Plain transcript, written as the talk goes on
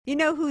You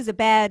know who's a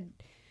bad,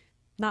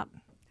 not,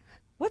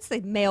 what's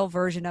the male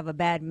version of a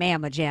bad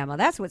mamma jamma?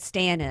 That's what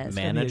Stan is.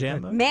 Manna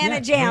jamma?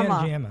 Manna Yeah,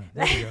 jamma. Manna jamma.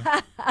 There you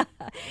go.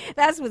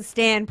 That's what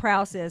Stan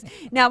Prouse is.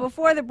 Now,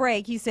 before the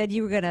break, you said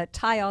you were going to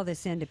tie all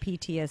this into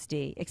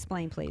PTSD.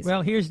 Explain, please.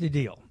 Well, here's the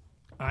deal.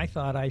 I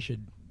thought I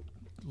should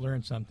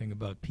learn something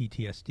about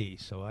PTSD,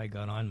 so I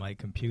got on my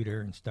computer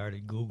and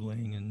started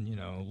Googling and,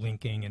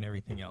 linking and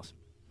everything else.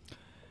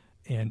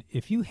 And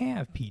if you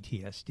have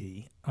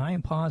PTSD, I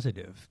am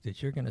positive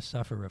that you're going to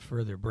suffer a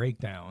further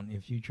breakdown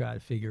if you try to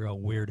figure out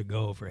where to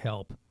go for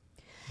help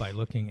by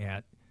looking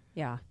at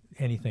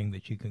anything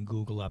that you can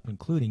Google up,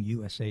 including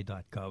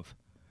USA.gov.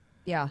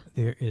 Yeah.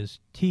 There is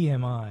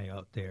TMI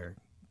out there,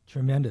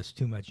 tremendous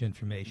too much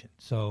information.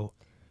 So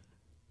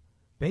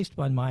based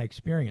on my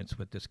experience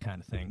with this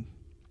kind of thing,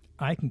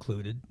 I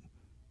concluded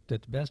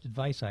that the best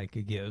advice I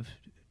could give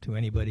to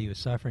anybody who's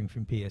suffering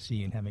from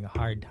PTSD and having a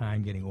hard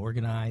time getting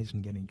organized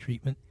and getting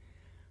treatment,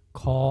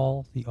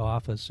 call the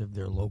office of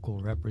their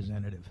local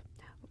representative.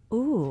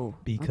 Ooh.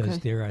 Because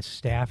there are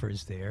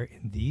staffers there,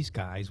 and these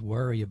guys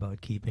worry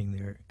about keeping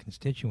their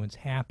constituents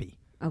happy.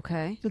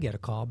 Okay. You'll get a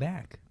call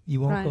back.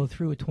 You won't Right. go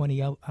through a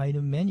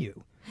 20-item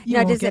menu.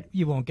 Now,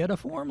 You won't get a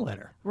form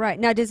letter. Right.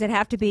 Now, does it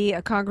have to be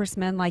a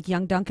congressman like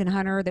young Duncan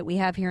Hunter that we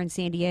have here in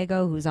San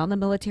Diego, who's on the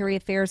Military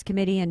Affairs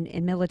Committee and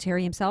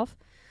military himself?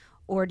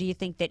 Or do you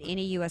think that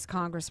any U.S.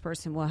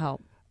 congressperson will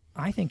help?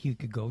 I think you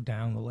could go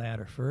down the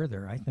ladder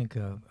further. I think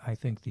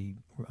the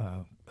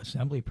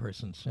assembly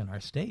persons in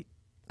our state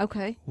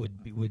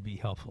would be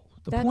helpful.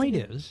 The point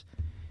is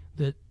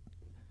that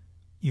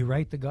you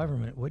write the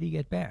government. What do you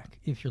get back?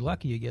 If you're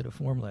lucky, you get a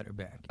form letter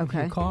back.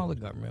 Okay. If you call the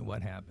government,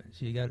 what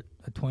happens? You got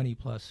a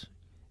 20-plus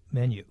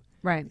menu.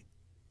 Right.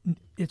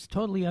 It's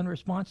totally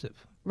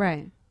unresponsive.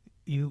 Right.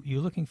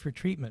 You're looking for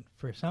treatment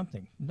for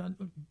something, not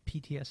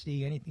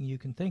PTSD, anything you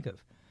can think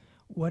of.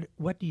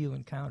 What do you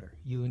encounter?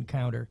 You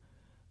encounter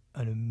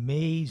an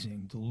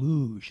amazing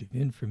deluge of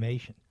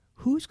information.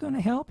 Who's going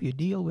to help you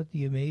deal with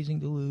the amazing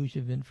deluge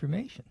of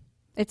information?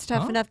 It's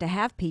tough enough to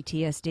have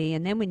PTSD,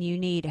 and then when you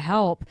need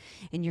help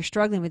and you're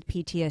struggling with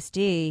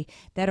PTSD,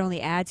 that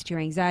only adds to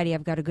your anxiety.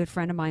 I've got a good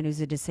friend of mine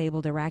who's a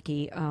disabled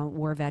Iraqi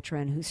war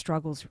veteran who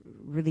struggles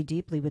really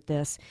deeply with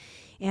this.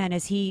 And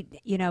as he,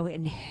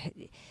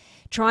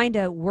 trying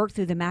to work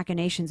through the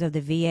machinations of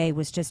the VA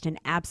was just an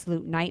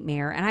absolute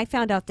nightmare. And I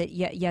found out that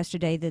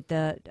yesterday that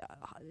the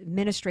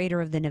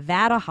administrator of the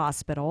Nevada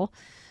hospital,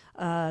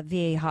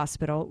 VA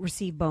hospital,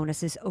 received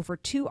bonuses.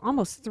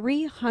 Almost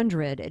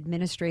 300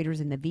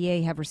 administrators in the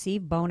VA have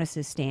received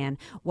bonuses, Stan,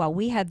 while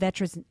we have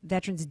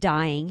veterans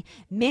dying.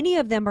 Many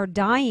of them are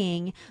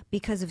dying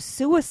because of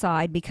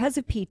suicide, because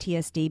of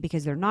PTSD,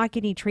 because they're not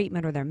getting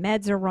treatment or their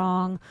meds are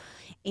wrong.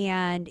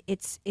 And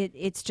it's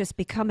just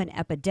become an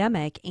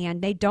epidemic,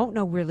 and they don't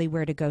know really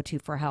where to go to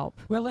for help.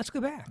 Well, let's go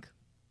back.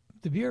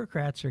 The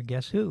bureaucrats are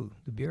guess who?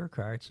 The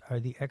bureaucrats are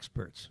the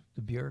experts.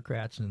 The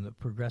bureaucrats in the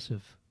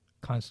progressive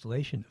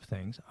constellation of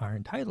things are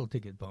entitled to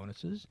get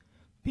bonuses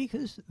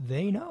because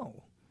they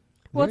know.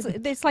 Well,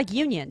 it's like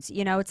unions,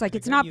 it's like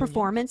it's not unions.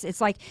 Performance.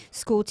 It's like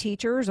school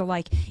teachers or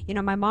like,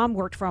 my mom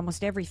worked for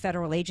almost every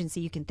federal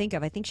agency you can think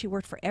of. I think she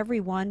worked for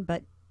every one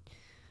but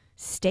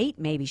state,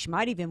 maybe. She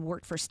might even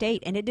worked for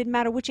state, and it didn't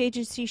matter which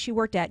agency she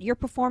worked at. Your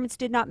performance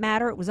did not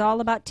matter. It was all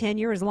about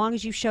tenure. As long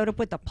as you showed up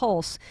with a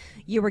pulse,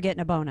 you were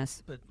getting a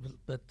bonus.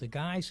 But the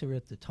guys who are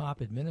at the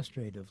top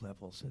administrative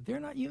levels,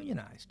 they're not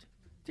unionized.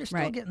 They're still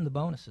Right. getting the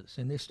bonuses,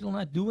 and they're still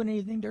not doing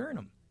anything to earn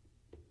them.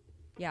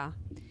 Yeah.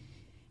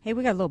 Hey,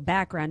 we got a little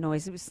background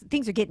noise.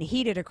 Things are getting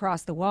heated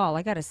across the wall.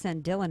 I got to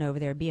send Dylan over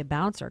there, be a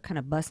bouncer, kind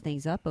of bust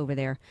things up over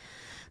there.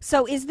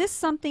 So is this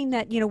something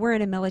that, we're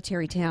in a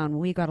military town.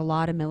 We got a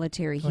lot of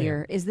military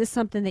here. Yeah. Is this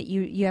something that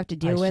you have to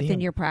deal with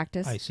in your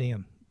practice? I see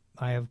them.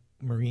 I have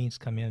Marines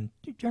come in.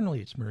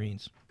 Generally, it's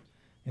Marines,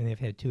 and they've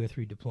had 2 or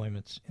 3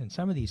 deployments, and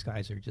some of these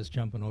guys are just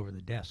jumping over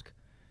the desk.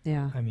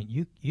 Yeah. I mean,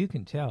 you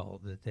can tell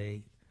that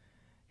they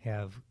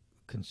have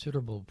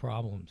considerable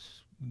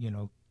problems,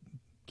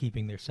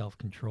 keeping their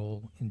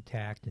self-control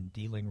intact and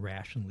dealing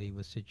rationally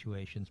with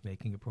situations,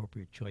 making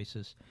appropriate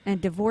choices.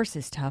 And divorce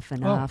is tough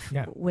enough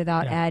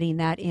without yeah. adding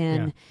that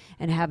in Yeah.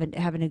 and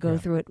having to go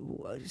through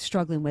it,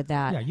 struggling with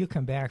that. Yeah, you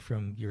come back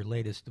from your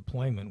latest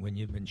deployment when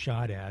you've been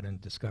shot at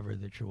and discover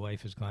that your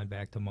wife has gone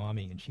back to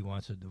mommy and she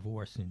wants a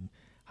divorce, and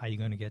how are you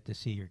going to get to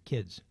see your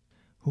kids,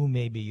 who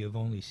maybe you've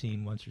only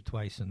seen once or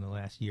twice in the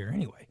last year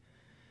anyway.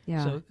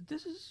 Yeah. So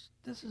this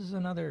is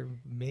another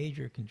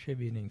major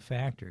contributing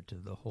factor to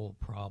the whole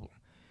problem.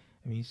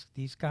 I mean,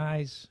 these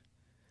guys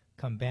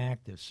come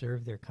back, they've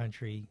served their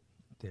country,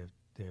 they've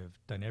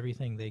done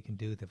everything they can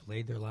do, they've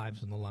laid their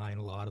lives on the line,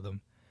 a lot of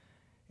them,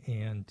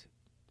 and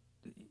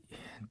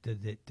do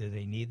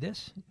they need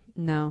this?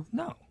 No.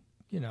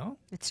 No,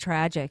 It's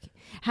tragic.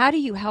 How do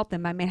you help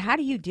them? I mean, how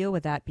do you deal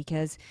with that?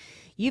 Because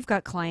you've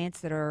got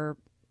clients that are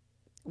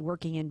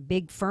working in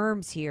big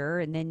firms here,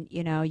 and then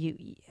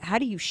how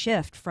do you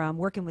shift from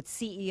working with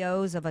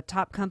CEOs of a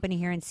top company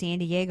here in San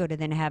Diego to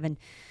then having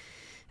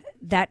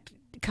that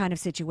kind of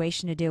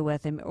situation to deal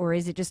with, or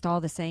is it just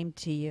all the same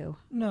to you?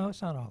 No,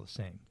 it's not all the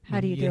same. How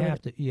do you deal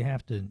with it? You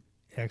have to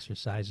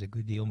exercise a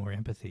good deal more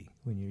empathy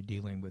when you're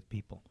dealing with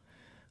people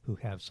who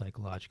have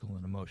psychological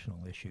and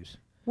emotional issues.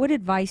 What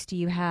advice do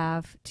you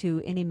have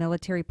to any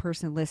military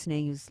person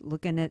listening who's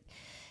looking at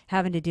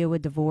having to deal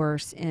with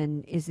divorce?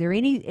 And is there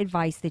any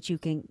advice that you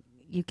can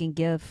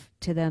give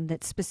to them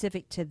that's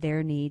specific to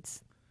their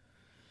needs?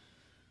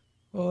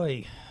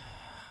 Boy,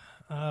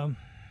 to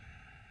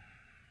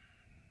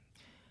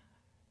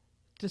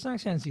some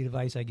extent, the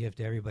advice I give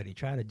to everybody: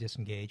 try to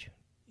disengage.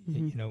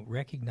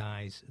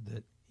 Recognize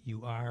that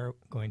you are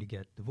going to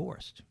get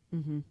divorced.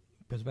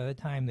 Because by the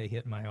time they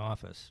hit my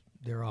office,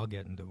 they're all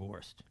getting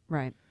divorced.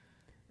 Right.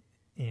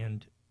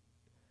 And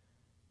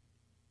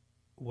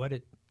what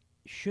it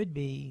should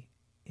be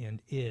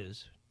and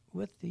is,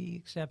 with the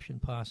exception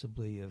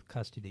possibly of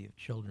custody of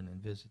children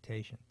and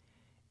visitation,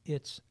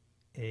 it's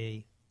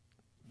a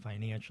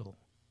financial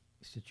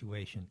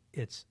situation.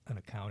 It's an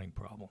accounting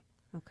problem.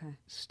 Okay.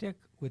 Stick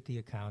with the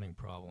accounting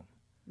problem.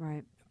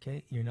 Right.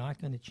 Okay? You're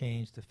not going to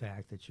change the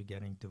fact that you're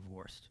getting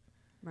divorced.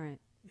 Right.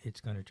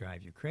 It's going to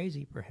drive you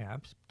crazy,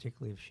 perhaps,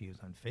 particularly if she is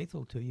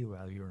unfaithful to you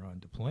while you're on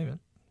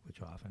deployment,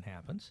 which often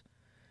happens.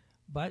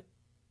 But,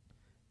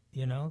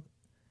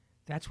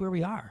 that's where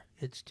we are.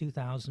 It's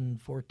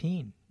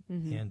 2014,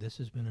 and this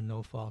has been a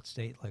no-fault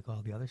state like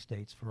all the other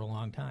states for a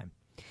long time.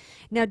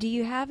 Now, do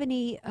you have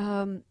any,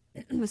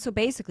 so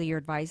basically your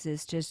advice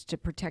is just to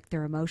protect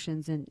their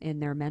emotions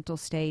and their mental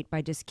state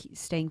by just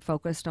staying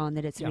focused on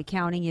that it's an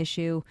accounting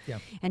issue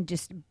and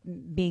just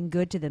being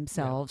good to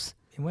themselves.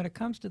 Yeah. And when it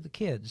comes to the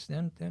kids,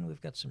 then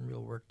we've got some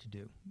real work to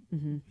do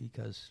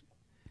because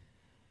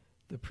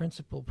the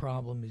principal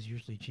problem is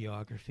usually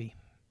geography.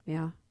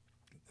 Yeah.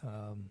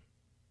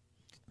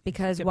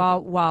 Because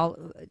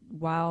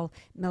while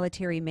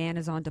military man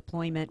is on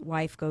deployment,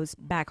 wife goes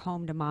back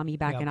home to mommy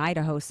back in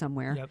Idaho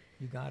somewhere. Yep,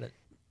 you got it.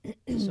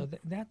 So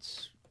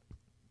that's...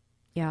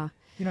 Yeah.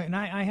 And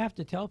I have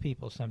to tell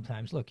people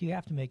sometimes, look, you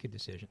have to make a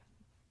decision.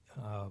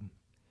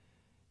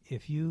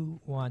 If you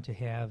want to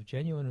have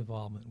genuine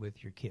involvement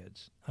with your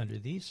kids under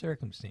these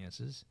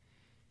circumstances,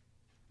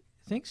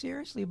 think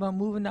seriously about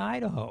moving to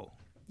Idaho,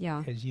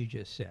 as you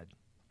just said.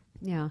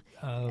 Yeah,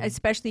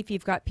 especially if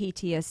you've got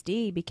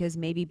PTSD, because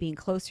maybe being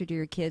closer to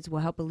your kids will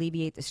help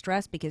alleviate the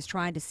stress, because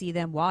trying to see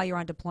them while you're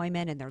on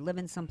deployment and they're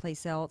living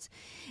someplace else.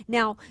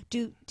 Now,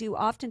 do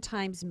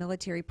oftentimes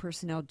military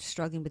personnel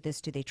struggling with this,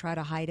 do they try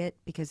to hide it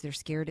because they're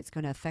scared it's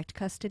going to affect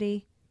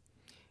custody?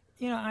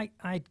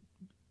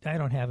 I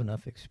don't have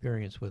enough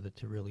experience with it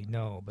to really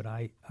know, but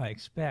I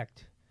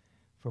expect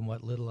from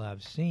what little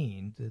I've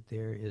seen that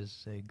there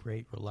is a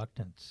great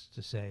reluctance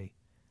to say,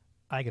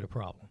 I get a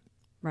problem.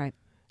 Right.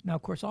 Now,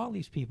 of course, all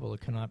these people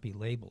cannot be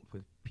labeled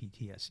with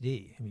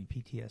PTSD. I mean,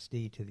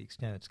 PTSD, to the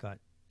extent it's got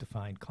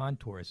defined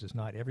contours, is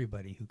not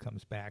everybody who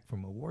comes back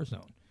from a war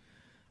zone.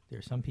 There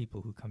are some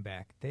people who come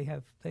back, they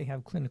have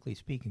clinically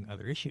speaking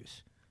other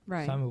issues,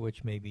 right. Some of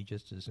which may be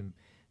just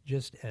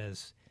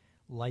as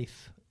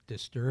life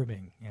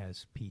disturbing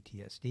as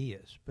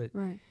PTSD is. But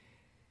right.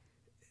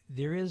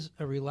 There is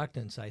a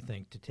reluctance, I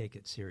think, to take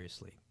it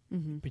seriously,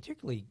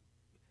 particularly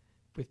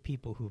with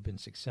people who've been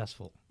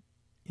successful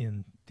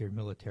in their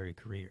military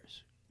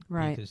careers.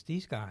 Right. Because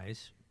these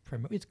guys,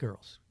 it's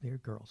girls. They're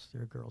girls.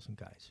 They're girls and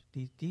guys.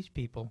 These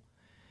people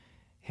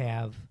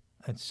have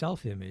a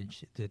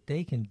self-image that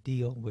they can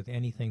deal with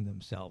anything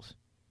themselves.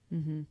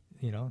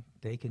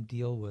 They can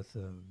deal with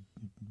a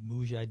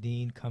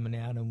mujahideen coming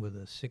at them with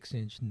a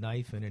 6-inch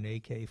knife and an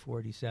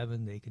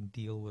AK-47. They can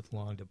deal with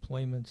long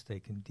deployments. They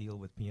can deal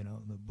with being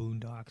out in the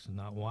boondocks and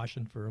not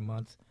washing for a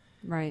month.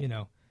 Right.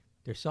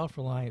 They're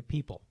self-reliant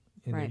people.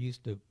 And right.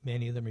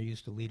 many of them are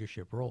used to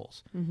leadership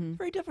roles. It's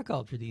very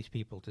difficult for these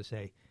people to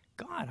say,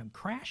 God, I'm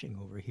crashing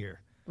over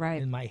here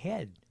in my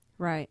head.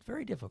 Right. It's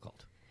very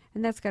difficult.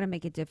 And that's got to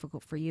make it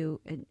difficult for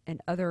you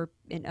and other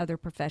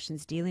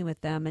professions dealing with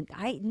them. And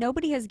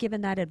nobody has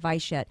given that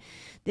advice yet.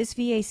 This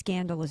VA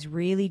scandal is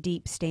really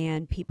deep,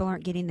 Stan. People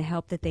aren't getting the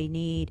help that they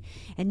need,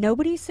 and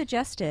nobody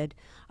suggested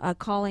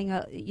calling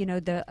a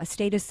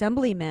state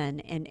assemblyman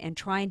and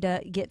trying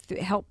to get through,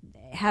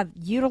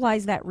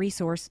 utilize that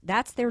resource.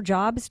 That's their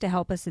job, is to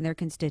help us and their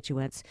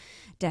constituents,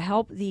 to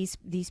help these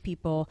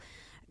people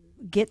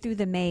get through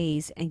the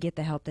maze and get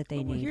the help that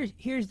they need.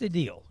 Here's the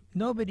deal.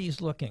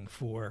 Nobody's looking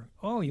for,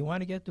 you want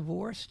to get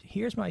divorced?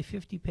 Here's my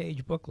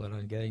 50-page booklet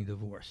on getting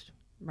divorced.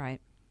 Right.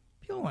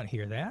 People don't want to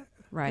hear that.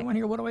 Right. They want to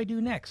hear, what do I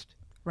do next?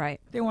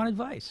 Right. They want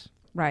advice.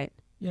 Right.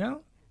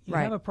 You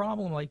right. have a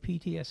problem like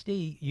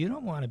PTSD, you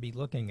don't want to be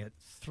looking at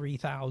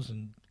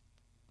 3,000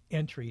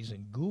 entries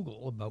in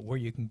Google about where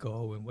you can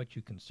go and what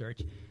you can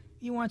search.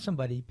 You want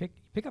somebody,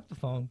 pick up the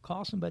phone,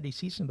 call somebody,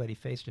 see somebody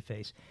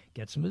face-to-face,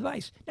 get some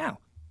advice. Now,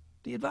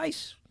 the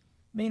advice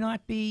may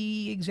not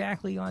be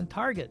exactly on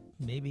target.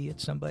 Maybe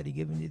it's somebody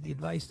giving you the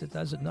advice that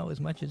doesn't know as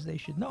much as they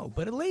should know.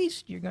 But at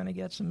least you're going to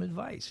get some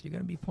advice. You're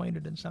going to be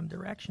pointed in some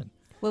direction.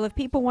 Well, if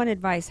people want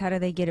advice, how do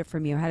they get it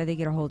from you? How do they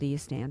get a hold of you,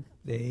 Stan?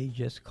 They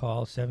just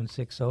call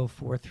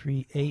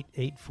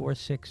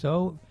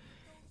 760-438-8460.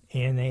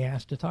 and they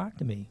ask to talk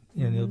to me.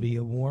 And there'll be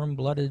a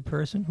warm-blooded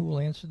person who will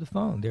answer the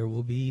phone. There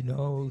will be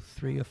no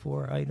 3 or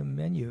 4 item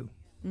menu.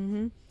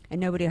 Mm-hmm. And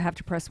nobody will have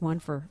to press 1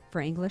 for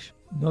English?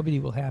 Nobody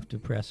will have to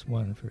press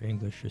 1 for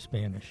English or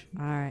Spanish.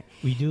 All right.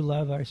 We do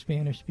love our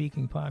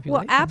Spanish-speaking population.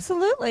 Well,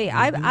 absolutely.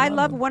 I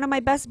love them. one of my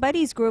best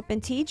buddies grew up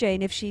in TJ,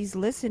 and if she's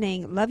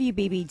listening, love you,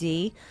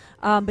 BBD.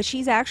 But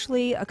she's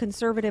actually a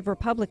conservative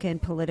Republican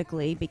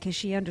politically because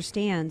she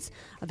understands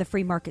the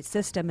free market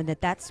system and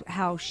that's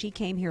how she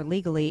came here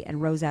legally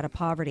and rose out of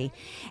poverty.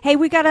 Hey,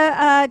 we got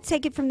to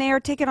take it from there,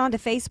 take it on to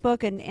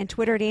Facebook and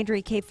Twitter at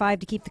Andrea K5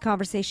 to keep the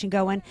conversation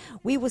going.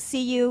 We will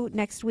see you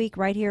next week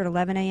right here at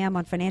 11 a.m.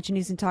 on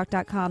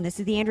financialnewsandtalk.com. This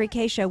is the Andrea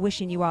K Show,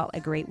 wishing you all a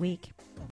great week.